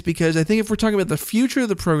agree is because I think if we're talking about the future of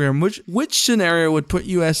the program, which scenario would put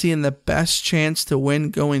USC in the best chance to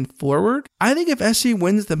win going forward? I think if SC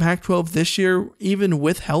wins the Pac-12 this year, even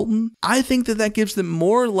with Helton, I think that gives them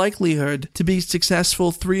more likelihood to be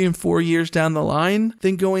successful 3 and 4 years down the line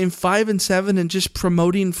than going 5-7 and just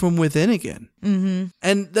promoting from within again. Mm-hmm.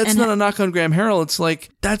 And that's not a knock on Graham Harrell. It's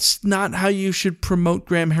like, that's not how you should promote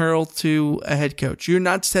Graham Harrell to a head coach. You're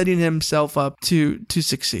not setting himself up to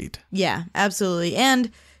succeed. Yeah, absolutely.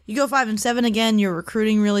 And you go 5-7 again, your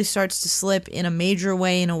recruiting really starts to slip in a major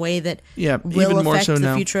way, in a way that will affect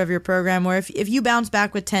the future of your program. Where if you bounce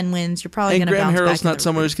back with 10 wins, you're probably going to bounce back. And Graham Harrell's not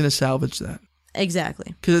someone who's going to salvage that.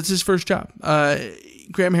 Exactly. Because it's his first job.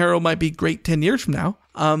 Graham Harrell might be great 10 years from now,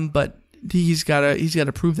 but he's got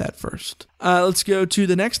to prove that first. Let's go to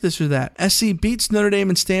the next this or that. SC beats Notre Dame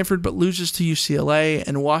and Stanford but loses to UCLA,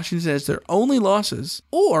 and Washington as their only losses.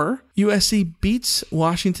 Or USC beats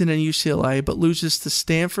Washington and UCLA but loses to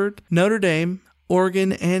Stanford, Notre Dame,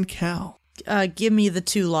 Oregon, and Cal. Give me the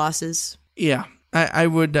 2 losses. Yeah. I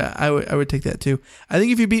would take that too. I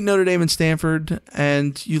think if you beat Notre Dame and Stanford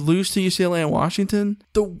and you lose to UCLA and Washington,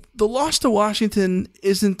 the loss to Washington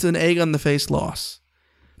isn't an egg on the face loss.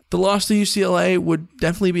 The loss to UCLA would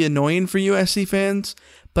definitely be annoying for USC fans,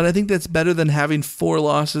 but I think that's better than having 4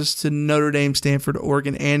 losses to Notre Dame, Stanford,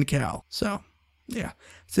 Oregon, and Cal. So, yeah,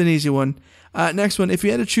 it's an easy one. Next one, if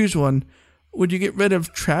you had to choose one, would you get rid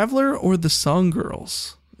of Traveler or the Song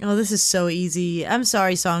Girls? Oh, this is so easy. I'm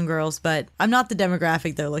sorry, Song Girls, but I'm not the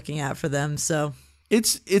demographic they're looking at for them, so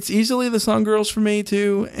It's easily the Song Girls for me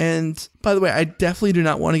too. And by the way, I definitely do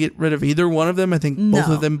not want to get rid of either one of them. I think both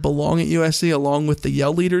of them belong at USC along with the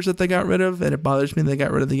Yell Leaders that they got rid of. And it bothers me they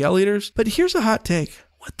got rid of the Yell Leaders. But here's a hot take.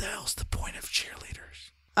 What the hell's the point of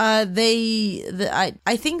cheerleaders? I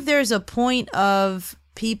think there's a point of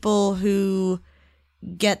people who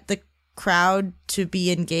get the crowd to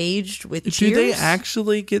be engaged with cheers. Do they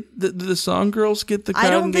actually get the Song Girls get the crowd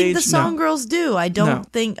engaged? I don't think the Song Girls do. I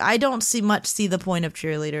don't see the point of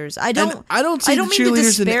cheerleaders. I don't see the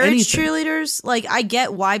cheerleaders in anything. Cheerleaders. Like, I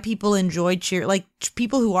get why people enjoy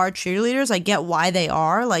people who are cheerleaders. I get why they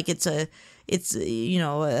are. Like, it's a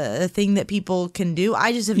thing that people can do.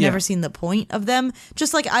 I just have never seen the point of them.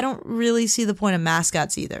 Just like I don't really see the point of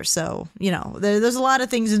mascots either. So, there's a lot of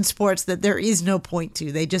things in sports that there is no point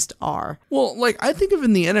to. They just are. Well, like I think of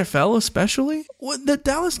in the NFL especially, the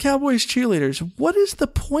Dallas Cowboys cheerleaders, what is the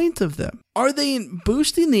point of them? Are they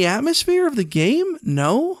boosting the atmosphere of the game?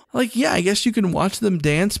 No. Like, yeah, I guess you can watch them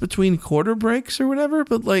dance between quarter breaks or whatever,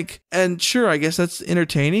 but and sure, I guess that's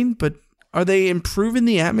entertaining, but are they improving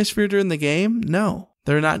the atmosphere during the game? No.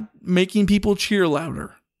 They're not making people cheer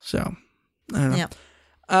louder. So, I don't know.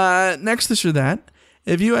 Yep. Next, this or that.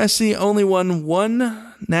 If USC only won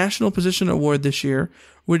one national position award this year,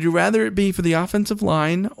 would you rather it be for the offensive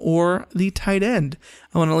line or the tight end?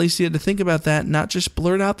 I want Alicia to think about that, not just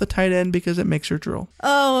blurt out the tight end because it makes her drool.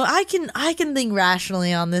 Oh, I can think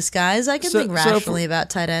rationally on this, guys. I can think rationally about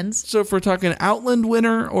tight ends. So if we're talking Outland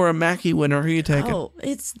winner or a Mackey winner, who are you taking? Oh,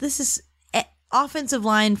 this is offensive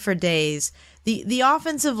line for days. The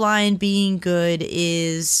offensive line being good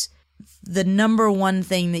is the number one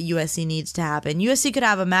thing that USC needs to happen. USC could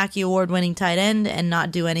have a Mackey Award-winning tight end and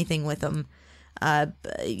not do anything with them.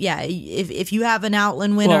 If you have an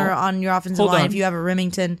Outland winner on your offensive line, if you have a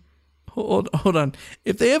Remington... Hold on.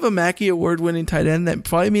 If they have a Mackey Award-winning tight end, that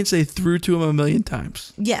probably means they threw to him a million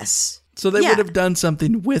times. Yes. So they would have done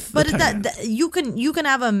something with the tight end. You can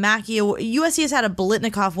have a Mackey... USC has had a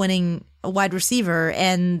Bolitnikoff winning wide receiver,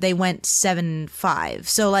 and they went 7-5.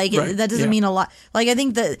 So, that doesn't mean a lot. Like, I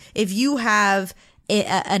think that if you have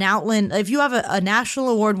an Outland... If you have a national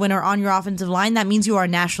award winner on your offensive line, that means you are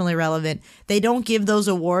nationally relevant. They don't give those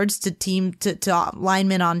awards to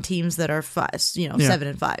linemen on teams that are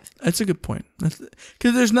 7-5. That's a good point.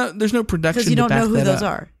 Because there's no production. Because you don't know who those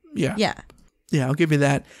are. Yeah. Yeah. Yeah, I'll give you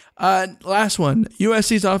that. Last one.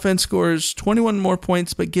 USC's offense scores 21 more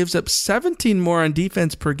points but gives up 17 more on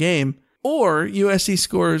defense per game. Or USC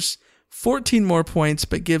scores 14 more points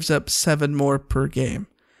but gives up 7 more per game.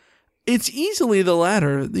 It's easily the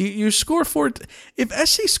latter. You score if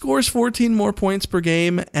SC scores 14 more points per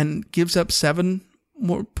game and gives up 7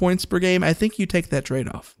 more points per game, I think you take that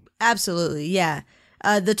trade-off. Absolutely, yeah.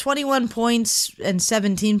 The 21 points and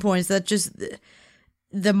 17 points, that just...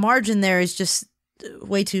 The margin there is just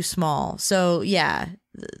way too small. So yeah,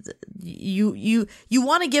 you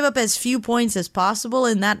want to give up as few points as possible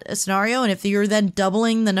in that scenario, and if you're then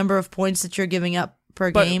doubling the number of points that you're giving up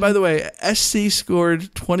per game. By the way, SC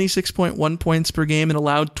scored 26.1 points per game and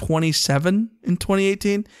allowed 27 in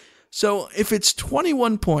 2018. So if it's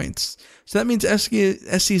 21 points, so that means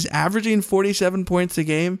SC's averaging 47 points a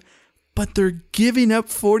game, but they're giving up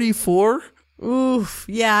 44. Oof.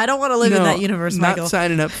 Yeah, I don't want to live in that universe, Michael. Not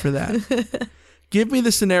signing up for that. Give me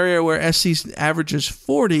the scenario where SC averages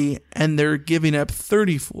 40 and they're giving up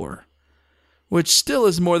 34, which still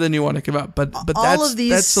is more than you want to give up, but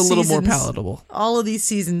that's a little more palatable. All of these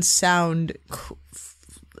seasons sound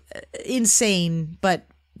insane, but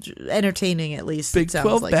entertaining at least. Big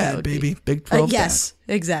 12 like bad, baby. Big 12 yes,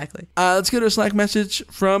 bad. Exactly. Let's go to a Slack message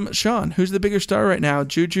from Sean. Who's the bigger star right now,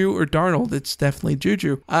 Juju or Darnold? It's definitely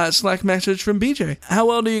Juju. Slack message from BJ. How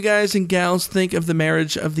well do you guys and gals think of the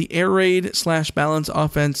marriage of the air raid / balance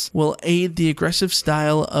offense will aid the aggressive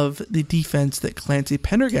style of the defense that Clancy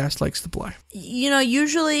Pendergast likes to play?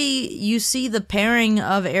 Usually you see the pairing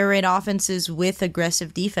of air raid offenses with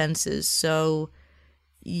aggressive defenses, so...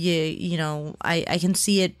 I can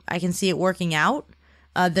see it working out.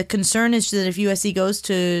 The concern is that if USC goes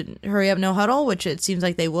to hurry up, no huddle, which it seems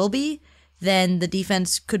like they will be, then the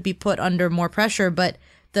defense could be put under more pressure. But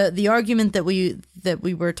the argument that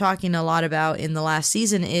we were talking a lot about in the last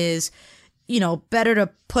season is, better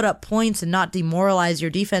to put up points and not demoralize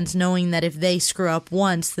your defense, knowing that if they screw up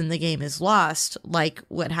once, then the game is lost, like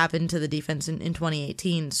what happened to the defense in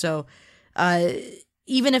 2018. So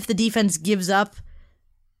even if the defense gives up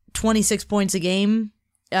 26 points a game,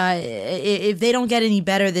 if they don't get any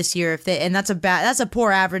better this year, that's a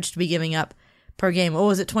poor average to be giving up per game. What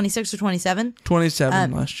was it, 26 or 27?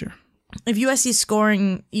 27 last year. If USC's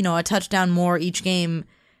scoring, a touchdown more each game,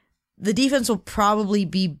 the defense will probably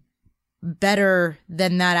be better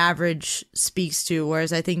than that average speaks to,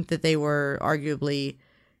 whereas I think that they were arguably,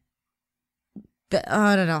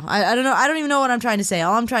 I don't know. I don't know. I don't even know what I'm trying to say.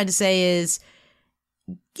 All I'm trying to say is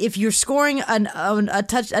if you're scoring an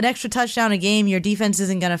extra touchdown a game, your defense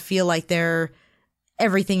isn't going to feel like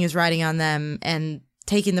everything is riding on them, and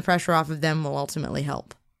taking the pressure off of them will ultimately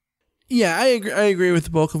help. Yeah, I agree with the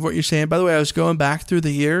bulk of what you're saying. By the way, I was going back through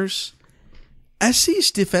the years.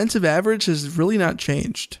 SC's defensive average has really not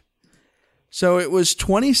changed. So it was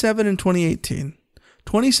 27 in 2018,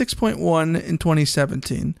 26.1 in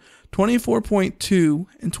 2017, 24.2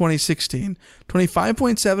 in 2016,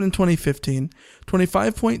 25.7 in 2015,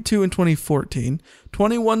 25.2 in 2014,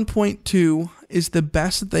 21.2 is the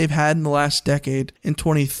best that they've had in the last decade in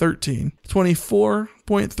 2013,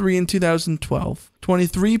 24.3 in 2012,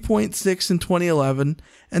 23.6 in 2011,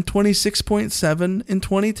 and 26.7 in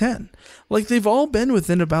 2010. Like, they've all been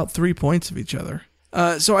within about 3 points of each other.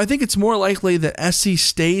 So I think it's more likely that SC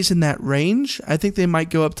stays in that range. I think they might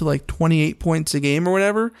go up to like 28 points a game or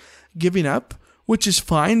whatever, giving up, which is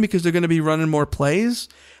fine because they're going to be running more plays.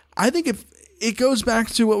 I think if it goes back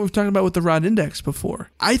to what we've talked about with the Rod Index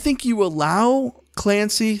before. I think you allow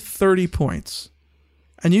Clancy 30 points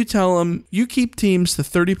and you tell him you keep teams to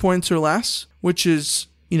 30 points or less, which is,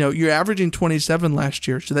 you're averaging 27 last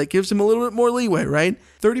year. So that gives him a little bit more leeway, right?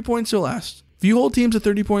 30 points or less. If you hold teams to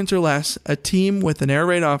 30 points or less, a team with an air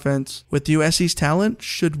raid offense with USC's talent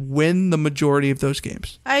should win the majority of those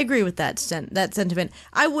games. I agree with that sentiment.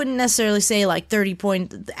 I wouldn't necessarily say like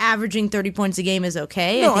averaging 30 points a game is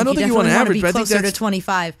okay. No, I don't think you want to average, but I think closer to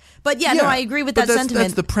 25. But no, I agree with that sentiment.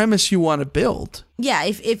 That's the premise you want to build. Yeah,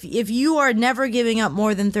 if you are never giving up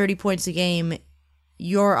more than 30 points a game,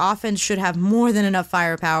 your offense should have more than enough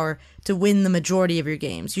firepower to win the majority of your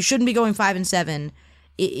games. You shouldn't be going 5-7.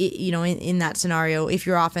 In that scenario, if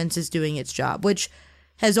your offense is doing its job, which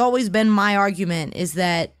has always been my argument, is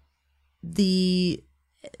that the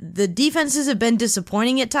defenses have been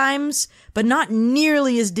disappointing at times, but not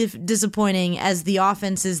nearly as disappointing as the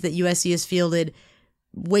offenses that USC has fielded,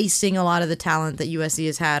 wasting a lot of the talent that USC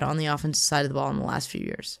has had on the offensive side of the ball in the last few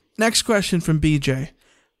years. Next question from BJ.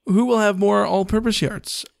 Who will have more all-purpose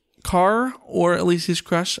yards, Carr or Alicia's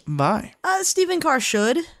crush, Vi? Stephen Carr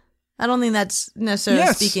should. I don't think that's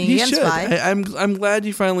necessarily speaking against Vi. I'm glad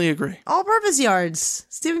you finally agree. All-purpose yards.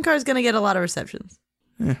 Stephen Carr is going to get a lot of receptions.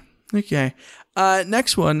 Yeah. Okay.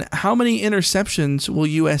 Next one. How many interceptions will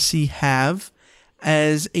USC have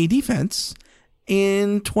as a defense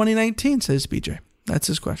in 2019, says BJ. That's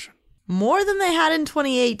his question. More than they had in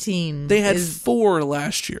 2018. They had 4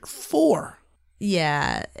 last year. 4.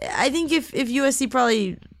 Yeah. I think if USC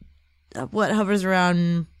probably, hovers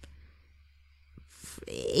around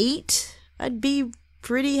 8, I'd be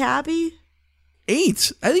pretty happy.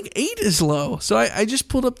 8? I think 8 is low. So I just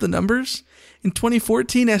pulled up the numbers. In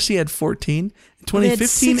 2014, SC had 14. In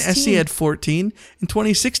 2015, SC had 14. In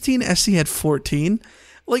 2016, SC had 14.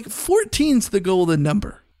 Like, 14's the golden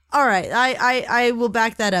number. All right, I will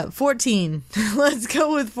back that up. 14. Let's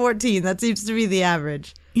go with 14. That seems to be the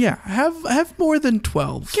average. Yeah, have more than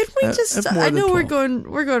 12. Can we just? I know we're going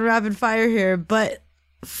rapid fire here, but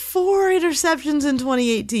 4 interceptions in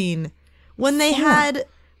 2018 when they had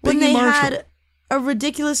a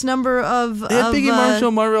ridiculous number of. They had Biggie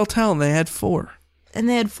Marshall, Marvell Tell, and they had 4. And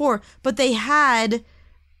they had 4, but they had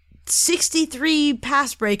 63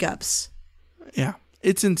 pass breakups. Yeah,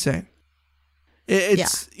 it's insane.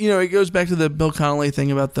 It goes back to the Bill Connolly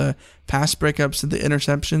thing about the pass breakups and the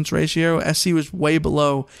interceptions ratio. SC was way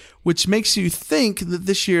below, which makes you think that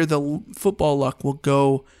this year the football luck will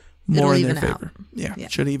go more in their favor. Yeah,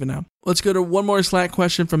 it should even out. Let's go to one more Slack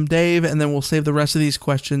question from Dave, and then we'll save the rest of these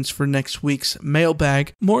questions for next week's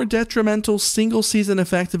mailbag. More detrimental single-season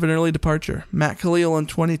effect of an early departure, Matt Khalil in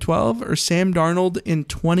 2012 or Sam Darnold in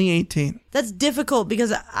 2018? That's difficult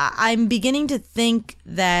because I'm beginning to think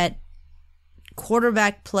that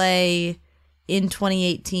quarterback play in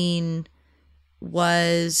 2018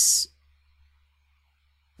 was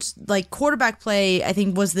like quarterback play, I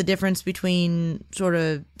think, was the difference between sort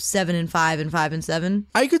of 7-5 and 5-7.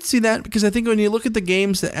 I could see that because I think when you look at the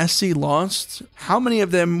games that SC lost, how many of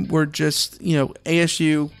them were just,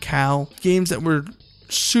 ASU, Cal, games that were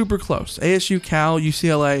super close. ASU, Cal,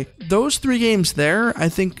 UCLA. Those 3 games there, I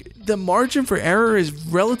think the margin for error is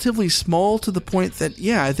relatively small to the point that,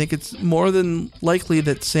 I think it's more than likely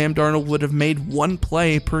that Sam Darnold would have made 1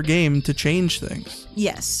 play per game to change things.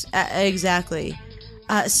 Yes, exactly.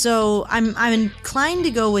 So I'm inclined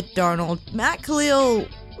to go with Darnold. Matt Khalil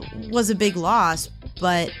was a big loss,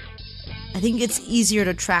 but I think it's easier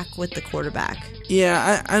to track with the quarterback.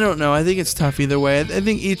 Yeah, I don't know. I think it's tough either way. I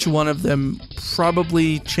think each one of them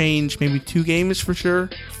probably change maybe 2 games for sure,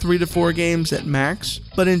 3 to 4 games at max.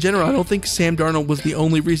 But in general, I don't think Sam Darnold was the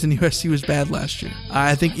only reason USC was bad last year.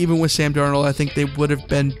 I think even with Sam Darnold, I think they would have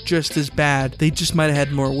been just as bad. They just might have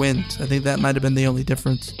had more wins. I think that might have been the only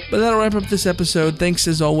difference. But that'll wrap up this episode. Thanks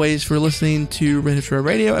as always for listening to Reign of Troy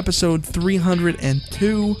Radio, episode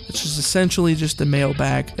 302, which is essentially just a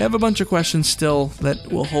mailbag. I have a bunch of questions still that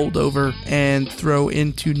we'll hold over and throw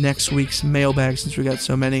into next week's mailbag since we got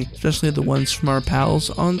so many, especially the ones from our pals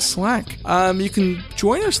on Slack. You can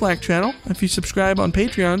join our Slack channel if you subscribe on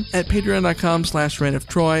Patreon at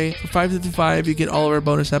patreon.com/reignoftroy. For $5.55, you get all of our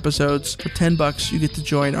bonus episodes. For $10, you get to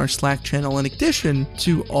join our Slack channel in addition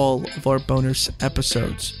to all of our bonus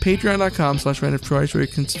episodes. Patreon.com/reignoftroy is where you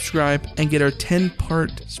can subscribe and get our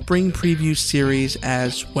 10-part spring preview series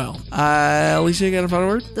as well. Alicia, you got a final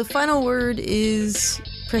word? The final word is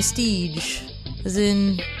prestige. As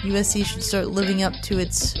in, USC should start living up to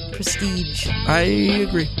its prestige. I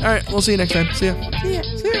agree. All right, we'll see you next time. See ya. See ya.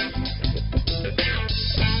 See ya.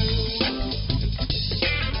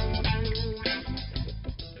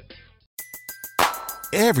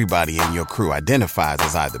 Everybody in your crew identifies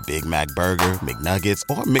as either Big Mac Burger, McNuggets,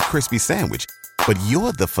 or McCrispy Sandwich. But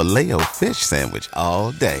you're the Filet-O-Fish Sandwich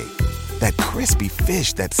all day. That crispy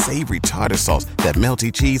fish, that savory tartar sauce, that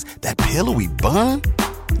melty cheese, that pillowy bun.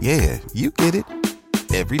 Yeah, you get it.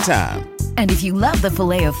 Every time. And if you love the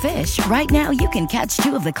Filet-O-Fish, right now you can catch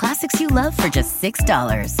 2 of the classics you love for just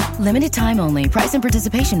 $6. Limited time only. Price and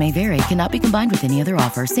participation may vary. Cannot be combined with any other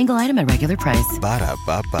offer. Single item at regular price.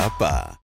 Ba-da-ba-ba-ba.